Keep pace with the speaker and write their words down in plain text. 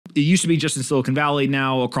it used to be just in Silicon Valley.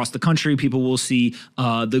 Now across the country, people will see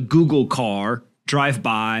the Google car drive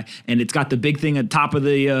by, and it's got the big thing at the top of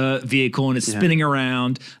the vehicle, and it's spinning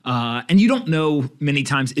around. And you don't know many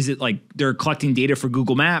times, is it like they're collecting data for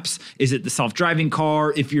Google Maps? Is it the self-driving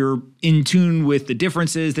car? If you're in tune with the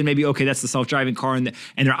differences, then maybe, okay, that's the self-driving car. And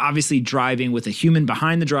they're obviously driving with a human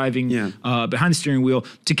behind the behind the steering wheel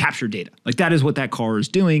to capture data. Like that is what that car is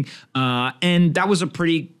doing. And that was a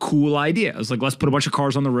pretty cool idea. I was like, let's put a bunch of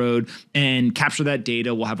cars on the road and capture that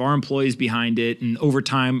data. We'll have our employees behind it. And over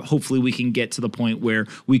time, hopefully we can get to the point where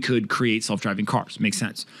we could create self-driving cars. Makes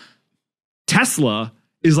sense. Tesla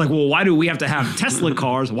is like, well, why do we have to have Tesla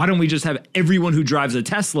cars? Why don't we just have everyone who drives a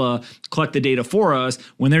Tesla collect the data for us?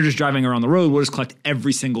 When they're just driving around the road, we'll just collect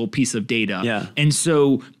every single piece of data. Yeah. And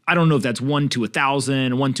so I don't know if that's 1 to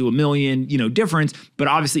 1,000, 1 to 1,000,000, difference, but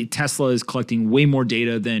obviously Tesla is collecting way more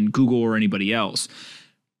data than Google or anybody else.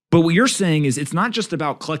 But what you're saying is it's not just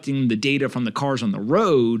about collecting the data from the cars on the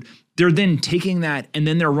road. They're then taking that and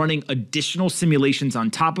then they're running additional simulations on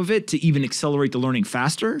top of it to even accelerate the learning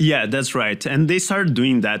faster? Yeah, that's right. And they started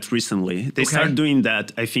doing that recently. They started doing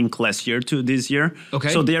that, I think, last year to this year. Okay.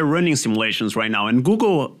 So they are running simulations right now. And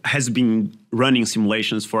Google has been running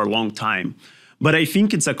simulations for a long time. But I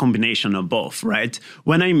think it's a combination of both, right?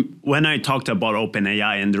 When I talked about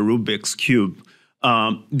OpenAI and the Rubik's Cube,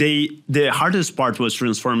 the hardest part was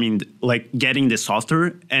transforming, like getting the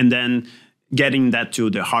software and then getting that to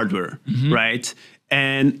the hardware, right?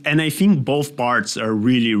 And I think both parts are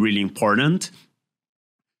really, really important.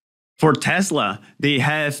 For Tesla, they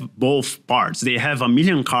have both parts. They have 1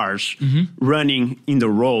 million cars running in the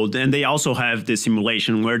road, and they also have the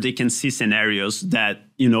simulation where they can see scenarios that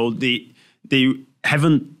they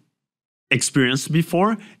haven't experienced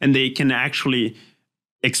before, and they can actually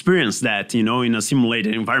experience that, in a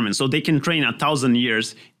simulated environment. So they can train 1,000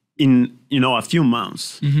 years in, a few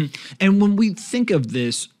months. And when we think of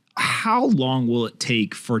this, how long will it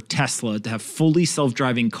take for Tesla to have fully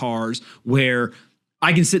self-driving cars where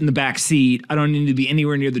I can sit in the back seat, I don't need to be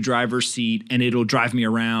anywhere near the driver's seat, and it'll drive me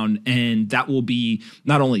around, and that will be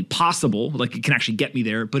not only possible, like it can actually get me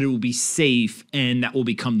there, but it will be safe, and that will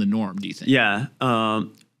become the norm, do you think? Yeah.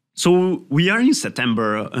 So we are in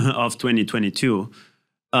September of 2022.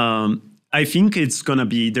 I think it's going to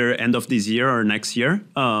be either end of this year or next year.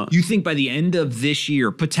 You think by the end of this year,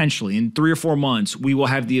 potentially in 3 or 4 months, we will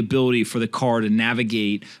have the ability for the car to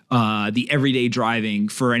navigate the everyday driving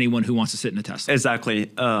for anyone who wants to sit in a Tesla? Exactly.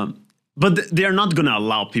 But they're not going to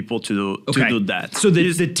allow people to do that. So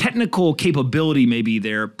the technical capability may be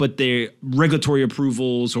there, but the regulatory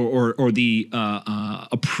approvals or the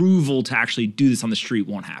approval to actually do this on the street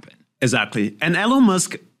won't happen. Exactly. And Elon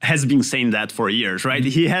Musk has been saying that for years, right?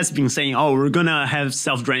 He has been saying, oh, we're going to have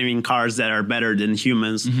self-driving cars that are better than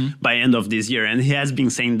humans by end of this year. And he has been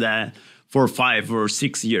saying that for 5 or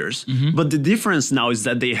 6 years. But the difference now is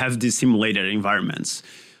that they have these simulated environments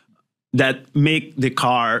that make the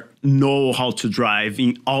car know how to drive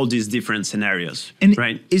in all these different scenarios, and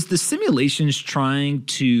right? Is the simulations trying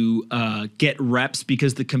to get reps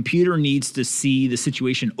because the computer needs to see the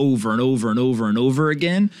situation over and over and over and over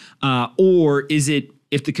again? Or is it,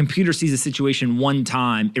 if the computer sees a situation one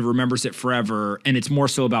time, it remembers it forever, and it's more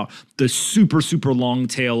so about the super, super long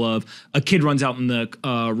tail of a kid runs out in the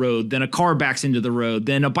road, then a car backs into the road,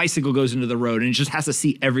 then a bicycle goes into the road, and it just has to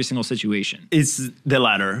see every single situation? It's the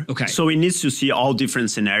latter. Okay. So it needs to see all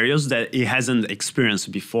different scenarios that it hasn't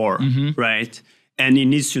experienced before, right? And it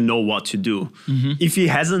needs to know what to do. If it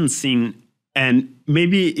hasn't seen, and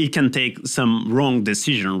maybe it can take some wrong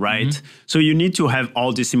decision, right? So you need to have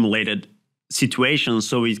all the simulated situations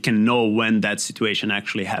so it can know when that situation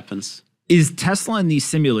actually happens. Is Tesla in these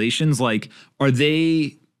simulations, like, are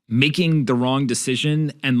they making the wrong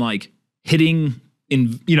decision and like hitting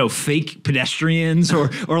in, fake pedestrians or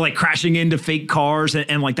like crashing into fake cars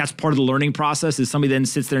and like that's part of the learning process? Is somebody then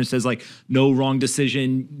sits there and says like, no, wrong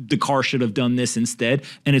decision, the car should have done this instead,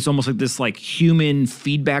 and it's almost like this like human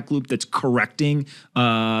feedback loop that's correcting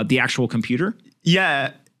the actual computer?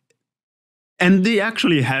 Yeah. And they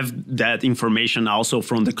actually have that information also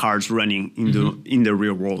from the cars running in the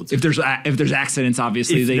real world. If there's accidents,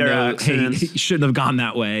 obviously they know, hey, it shouldn't have gone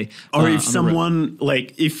that way. Or if someone,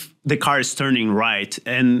 like if the car is turning right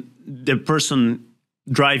and the person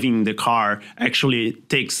driving the car actually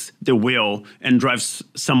takes the wheel and drives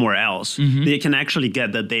somewhere else, they can actually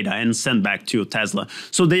get that data and send back to Tesla.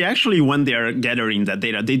 So they actually, when they are gathering that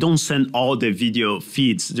data, they don't send all the video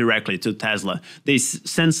feeds directly to Tesla. They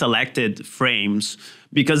send selected frames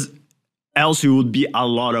because else it would be a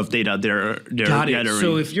lot of data they're Got it. gathering.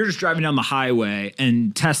 So if you're just driving down the highway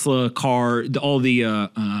and Tesla car, all the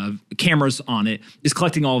cameras on it is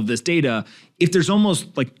collecting all of this data, if there's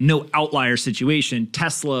almost like no outlier situation,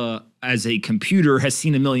 Tesla as a computer has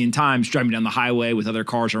seen a million times driving down the highway with other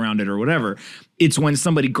cars around it or whatever. It's when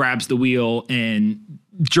somebody grabs the wheel and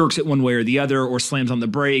jerks it one way or the other, or slams on the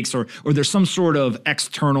brakes, or there's some sort of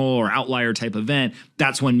external or outlier type event.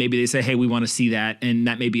 That's when maybe they say, hey, we want to see that. And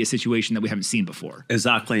that may be a situation that we haven't seen before.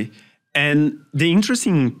 Exactly. And the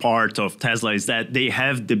interesting part of Tesla is that they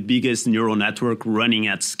have the biggest neural network running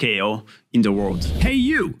at scale in the world. Hey,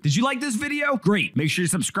 you, did you like this video? Great. Make sure you're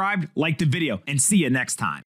subscribed, like the video, and see you next time.